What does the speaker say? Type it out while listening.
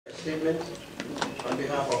statement on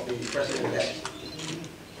behalf of the President-elect.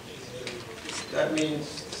 That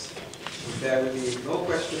means there will be no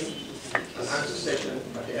question and answer session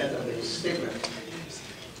at the end of the statement.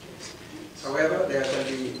 However, there shall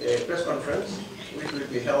be a press conference which will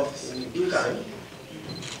be held in due time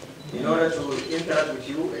in order to interact with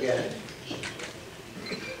you again.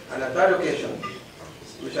 And at that occasion,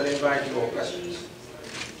 we shall invite your questions.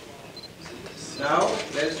 Now,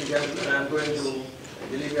 ladies and gentlemen, I am going to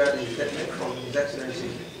deliver the statement from His Excellency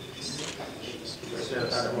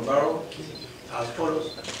President Adama Barrow as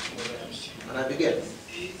follows, and I begin.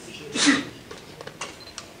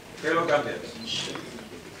 Fellow Gambians,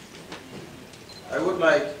 I would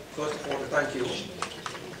like first of all to thank you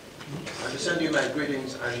and to send you my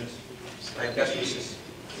greetings and my best wishes.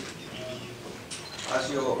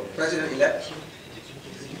 As your President-elect,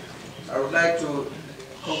 I would like to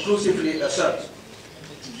conclusively assert,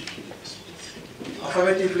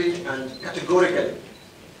 affirmatively and categorically,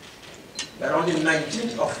 that on the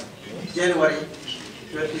 19th of January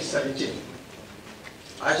 2017,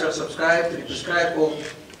 I shall subscribe to the prescribed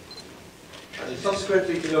oath and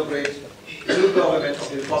subsequently inaugurate the new government of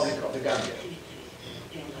the Republic of the Gambia.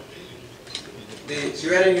 The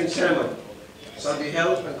swearing-in ceremony shall be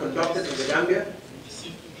held and conducted in the Gambia,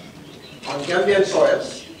 on Gambian soil,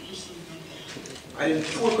 and in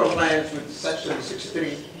full compliance with Section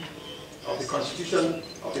 63 of the Constitution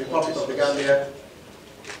of the Republic of the Gambia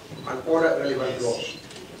and other relevant laws.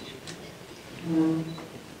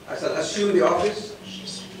 I shall assume the office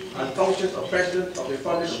and functions of President of the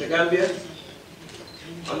Republic of the Gambia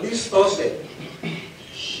on this Thursday,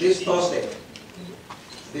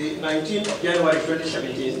 the 19th of January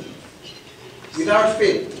 2017, without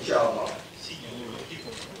fail, inshallah.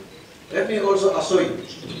 Let me also assure you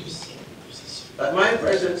that my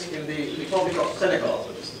presence in the Republic of Senegal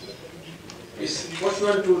is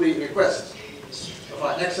pursuant to the request of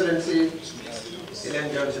Her Excellency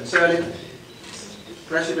Ellen Johnson Sirleaf,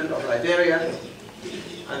 President of Liberia,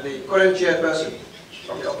 and the current chairperson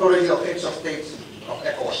of the Authority of Heads of States of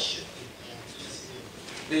ECOWAS.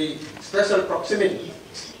 The special proximity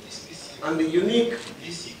and the unique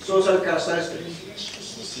social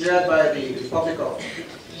characteristics shared by the Republic of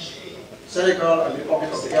Senegal and the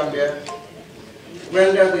Republic of the Gambia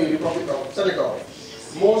render the Republic of Senegal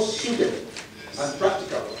most suited and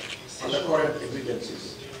practical on the current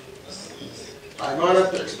exigencies. I am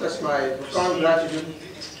honored to express my profound gratitude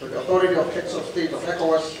to the Authority of Heads of State of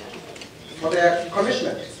ECOWAS for their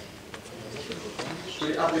commitment to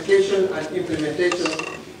the application and implementation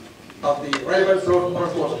of the relevant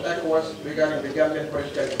protocols of ECOWAS regarding the Gambian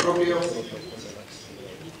political imbroglio,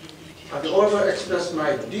 and to also express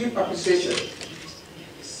my deep appreciation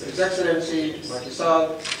to His Excellency Macky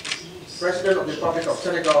Sall, President of the Republic of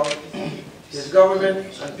Senegal, his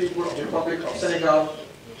government and people of the Republic of Senegal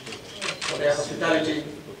for their hospitality,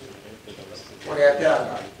 for their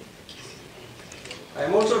teranga. I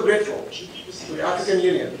am also grateful to the African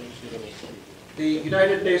Union, the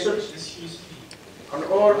United Nations, and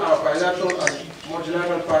all our bilateral and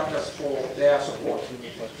multilateral partners for their support.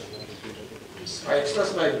 I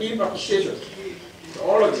express my deep appreciation to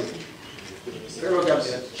all of you, fellow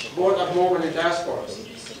Gambians, both at home and in diaspora,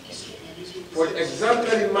 for the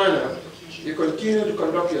exemplary manner you continue to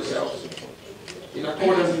conduct yourselves in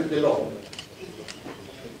accordance with the law.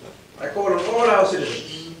 I call on all our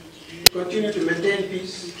citizens to continue to maintain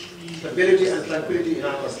peace, stability, and tranquility in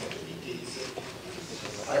our country.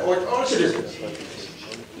 I urge all citizens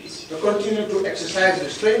to continue to exercise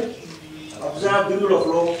restraint, observe the rule of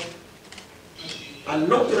law, and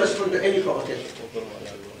not to respond to any provocation.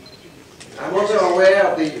 I am also aware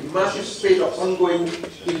of the massive spate of ongoing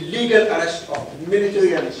illegal arrest of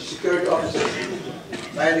military and security officers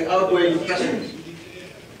by the outgoing president.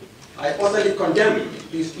 I utterly condemn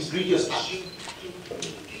these egregious acts.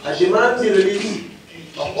 I demand the release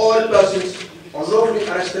of all persons unlawfully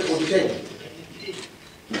arrested or detained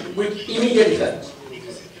with immediate effect.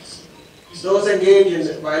 Those engaged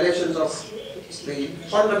in violations of the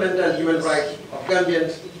fundamental human rights of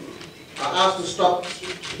Gambians are asked to stop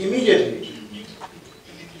immediately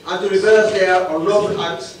and to reverse their unlawful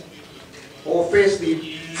acts or face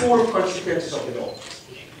the full consequences of the law.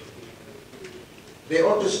 They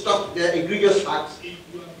ought to stop their egregious acts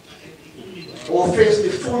or face the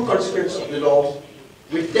full consequences of the law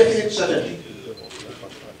with definite certainty.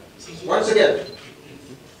 Once again,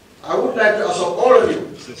 I would like to assure all of you,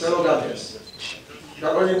 fellow Gambians,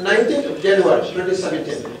 that on the 19th of January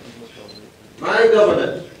 2017, my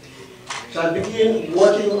government shall begin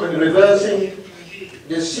working on reversing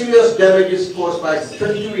the serious damages caused by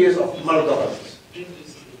 22 years of malgovernance.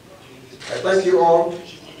 I thank you all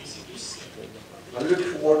and look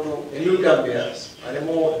forward to a new Gambia and a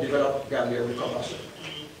more developed Gambia will come as well.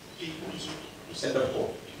 End of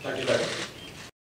quote. Thank you very much.